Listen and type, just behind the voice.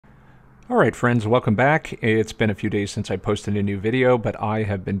Alright friends, welcome back. It's been a few days since I posted a new video, but I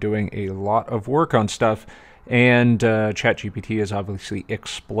have been doing a lot of work on stuff, and ChatGPT is obviously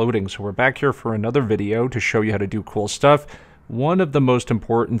exploding. So we're back here for another video to show you how to do cool stuff. One of the most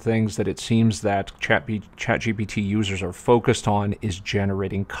important things that it seems that ChatGPT users are focused on is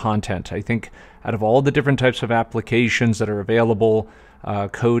generating content. I think out of all the different types of applications that are available,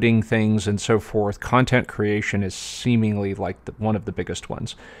 coding things and so forth, content creation is seemingly like one of the biggest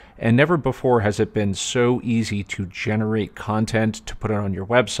ones. And never before has it been so easy to generate content, to put it on your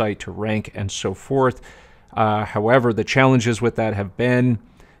website, to rank, and so forth. However, the challenges with that have been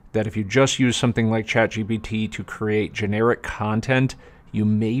that if you just use something like ChatGPT to create generic content, you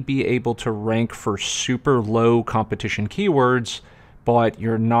may be able to rank for super low competition keywords, but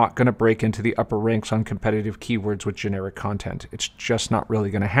you're not going to break into the upper ranks on competitive keywords with generic content. It's just not really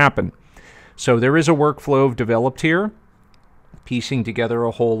going to happen. So there is a workflow developed here, piecing together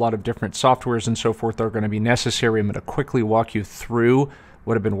a whole lot of different softwares and so forth that are going to be necessary. I'm going to quickly walk you through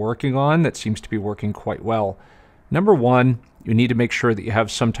what I've been working on that seems to be working quite well. Number one, you need to make sure that you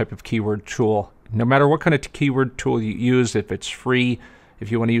have some type of keyword tool. No matter what kind of keyword tool you use, if it's free,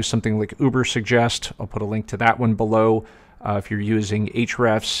 if you want to use something like Ubersuggest, I'll put a link to that one below. If you're using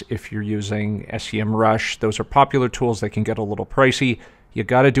Ahrefs, if you're using SEMrush, those are popular tools that can get a little pricey. You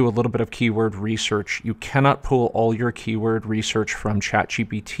got to do a little bit of keyword research. You cannot pull all your keyword research from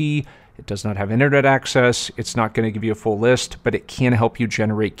ChatGPT. It does not have internet access. It's not going to give you a full list, but it can help you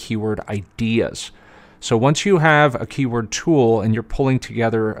generate keyword ideas. So once you have a keyword tool and you're pulling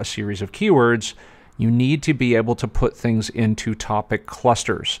together a series of keywords, you need to be able to put things into topic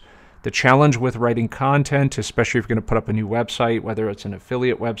clusters. The challenge with writing content, especially if you're going to put up a new website, whether it's an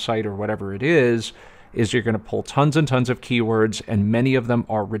affiliate website or whatever it is you're going to pull tons and tons of keywords, and many of them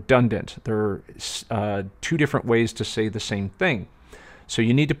are redundant. There are two different ways to say the same thing. So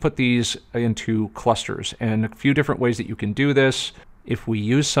you need to put these into clusters, and a few different ways that you can do this. If we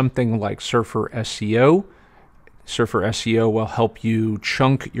use something like Surfer SEO, Surfer SEO will help you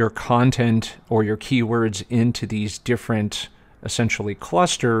chunk your content or your keywords into these different, essentially,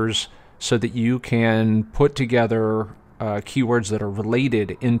 clusters so that you can put together keywords that are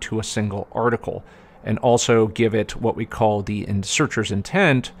related into a single article, and also give it what we call the searcher's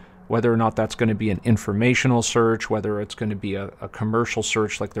intent, whether or not that's going to be an informational search, whether it's going to be a commercial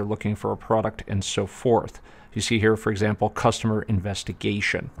search like they're looking for a product, and so forth. You see here, for example, customer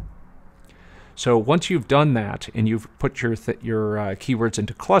investigation. So once you've done that and you've put your keywords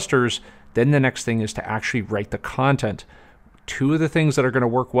into clusters, then the next thing is to actually write the content. Two of the things that are going to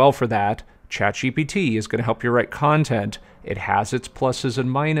work well for that, ChatGPT is going to help you write content. It has its pluses and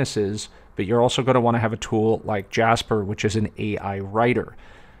minuses, but you're also going to want to have a tool like Jasper, which is an AI writer.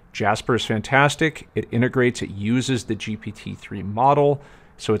 Jasper is fantastic. It integrates, it uses the GPT-3 model,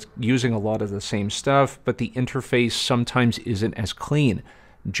 so it's using a lot of the same stuff, but the interface sometimes isn't as clean.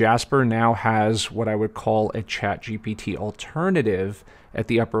 Jasper now has what I would call a ChatGPT alternative at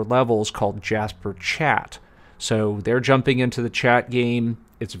the upper levels called Jasper Chat. So they're jumping into the chat game.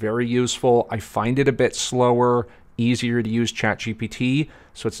 It's very useful. I find it a bit slower, easier to use ChatGPT,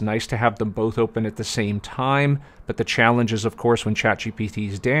 so it's nice to have them both open at the same time. But the challenge is, of course, when ChatGPT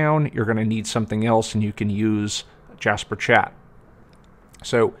is down, you're going to need something else, and you can use Jasper Chat.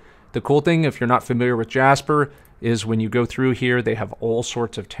 So the cool thing, if you're not familiar with Jasper, is when you go through here, they have all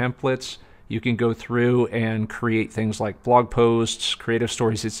sorts of templates. You can go through and create things like blog posts, creative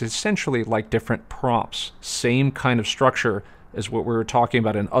stories. It's essentially like different prompts, same kind of structure as what we were talking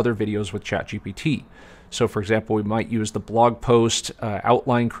about in other videos with ChatGPT. So for example, we might use the blog post,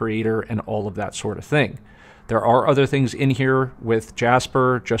 outline creator, and all of that sort of thing. There are other things in here with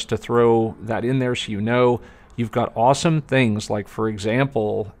Jasper, just to throw that in there so you know. You've got awesome things like, for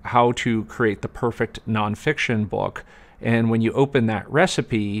example, how to create the perfect nonfiction book. And when you open that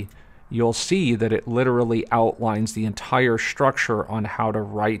recipe, you'll see that it literally outlines the entire structure on how to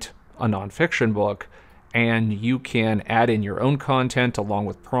write a nonfiction book. And you can add in your own content along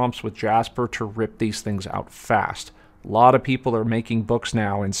with prompts with Jasper to rip these things out fast. A lot of people are making books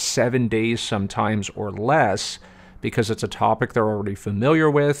now in 7 days sometimes or less because it's a topic they're already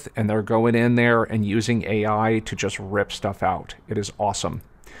familiar with, and they're going in there and using AI to just rip stuff out. It is awesome.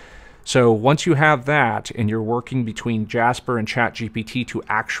 So once you have that and you're working between Jasper and ChatGPT to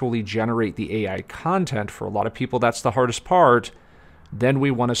actually generate the AI content, for a lot of people that's the hardest part, then we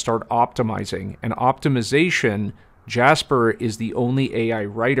want to start optimizing. And optimization, Jasper is the only AI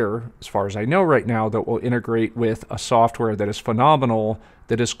writer, as far as I know right now, that will integrate with a software that is phenomenal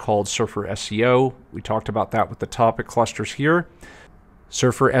that is called Surfer SEO. We talked about that with the topic clusters here.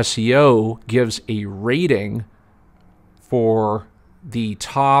 Surfer SEO gives a rating for the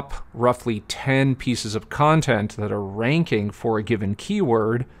top roughly 10 pieces of content that are ranking for a given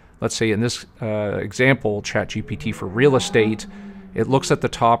keyword. Let's say in this example, ChatGPT for real estate, it looks at the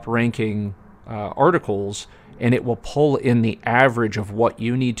top ranking articles, and it will pull in the average of what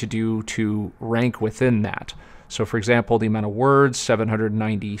you need to do to rank within that. So for example, the amount of words,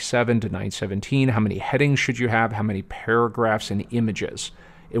 797 to 917, how many headings should you have, how many paragraphs and images.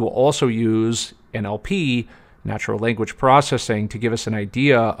 It will also use NLP, natural language processing, to give us an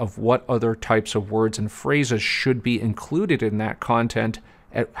idea of what other types of words and phrases should be included in that content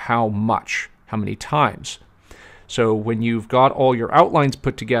at how much, how many times. So when you've got all your outlines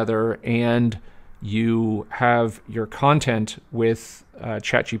put together and you have your content with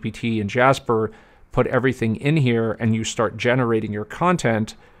ChatGPT and Jasper, put everything in here and you start generating your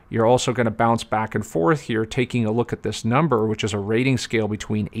content, you're also going to bounce back and forth here, taking a look at this number, which is a rating scale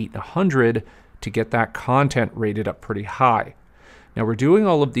between 8 and 100, to get that content rated up pretty high. Now we're doing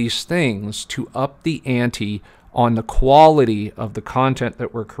all of these things to up the ante on the quality of the content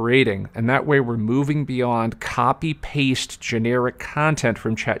that we're creating, and that way we're moving beyond copy-paste generic content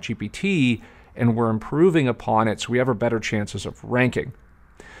from ChatGPT, and we're improving upon it so we have better chances of ranking.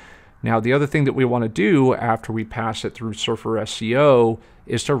 Now, the other thing that we want to do after we pass it through Surfer SEO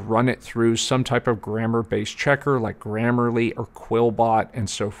is to run it through some type of grammar-based checker like Grammarly or Quillbot and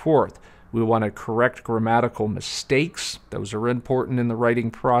so forth. We want to correct grammatical mistakes. Those are important in the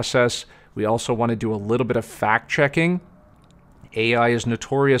writing process. We also want to do a little bit of fact-checking. AI is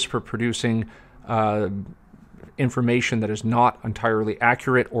notorious for producing information that is not entirely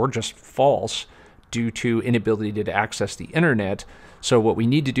accurate or just false due to inability to access the internet. So what we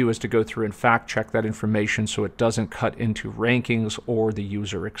need to do is to go through and fact check that information so it doesn't cut into rankings or the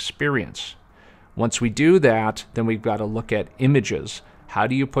user experience. Once we do that, then we've got to look at images. How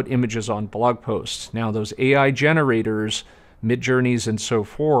do you put images on blog posts? Now those AI generators, Midjourneys and so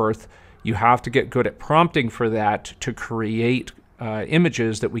forth, you have to get good at prompting for that to create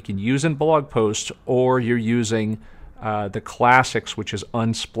images that we can use in blog posts, or you're using the classics, which is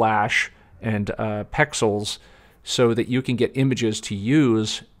Unsplash and Pexels, so that you can get images to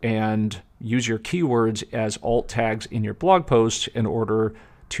use and use your keywords as alt tags in your blog posts in order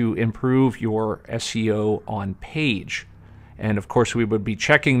to improve your SEO on page. And of course, we would be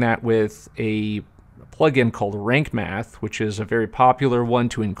checking that with a plugin called Rank Math, which is a very popular one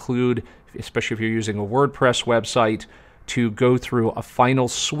to include, especially if you're using a WordPress website, to go through a final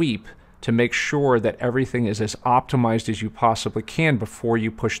sweep to make sure that everything is as optimized as you possibly can before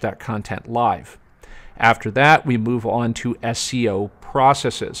you push that content live. After that, we move on to SEO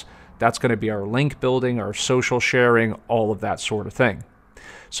processes. That's going to be our link building, our social sharing, all of that sort of thing.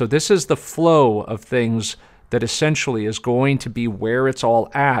 So this is the flow of things that essentially is going to be where it's all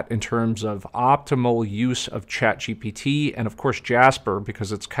at in terms of optimal use of ChatGPT and of course Jasper,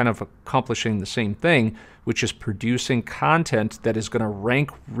 because it's kind of accomplishing the same thing, which is producing content that is going to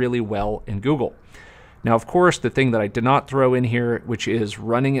rank really well in Google. Now, of course, the thing that I did not throw in here, which is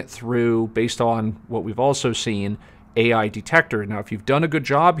running it through, based on what we've also seen, AI detector. Now, if you've done a good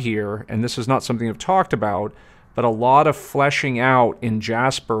job here, and this is not something I've talked about, but a lot of fleshing out in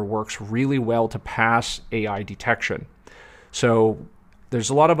Jasper works really well to pass AI detection. So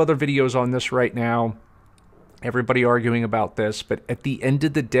there's a lot of other videos on this right now, everybody arguing about this, but at the end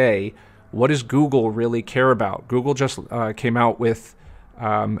of the day, what does Google really care about? Google just came out with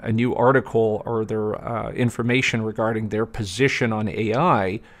a new article or their information regarding their position on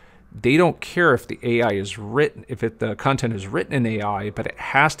AI. They don't care if the AI is written, the content is written in AI, but it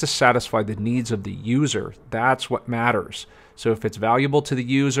has to satisfy the needs of the user. That's what matters. So if it's valuable to the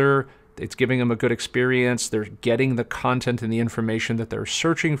user, it's giving them a good experience, they're getting the content and the information that they're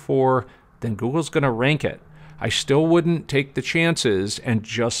searching for, then Google's going to rank it. I still wouldn't take the chances and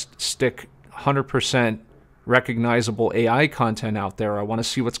just stick 100% recognizable AI content out there. I want to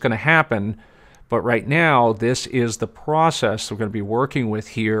see what's going to happen. But right now, this is the process we're going to be working with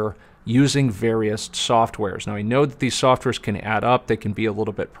here using various softwares. Now, I know that these softwares can add up. They can be a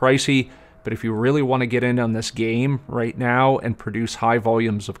little bit pricey. But if you really want to get in on this game right now and produce high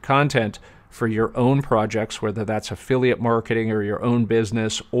volumes of content for your own projects, whether that's affiliate marketing or your own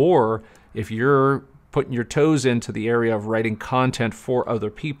business, or if you're putting your toes into the area of writing content for other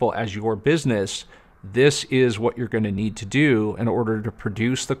people as your business, this is what you're going to need to do in order to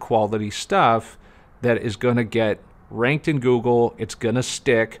produce the quality stuff that is going to get ranked in Google. It's going to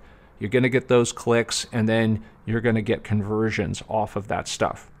stick. You're going to get those clicks, and then you're going to get conversions off of that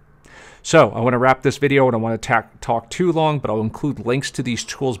stuff. So I want to wrap this video. I don't want to talk too long, but I'll include links to these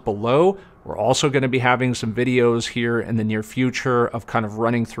tools below. We're also going to be having some videos here in the near future of kind of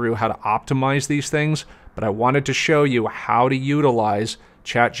running through how to optimize these things. but I wanted to show you how to utilize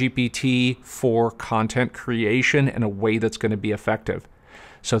ChatGPT for content creation in a way that's going to be effective.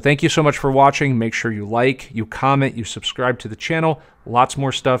 So thank you so much for watching. Make sure you like, you comment, you subscribe to the channel. Lots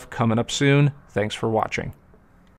more stuff coming up soon. Thanks for watching.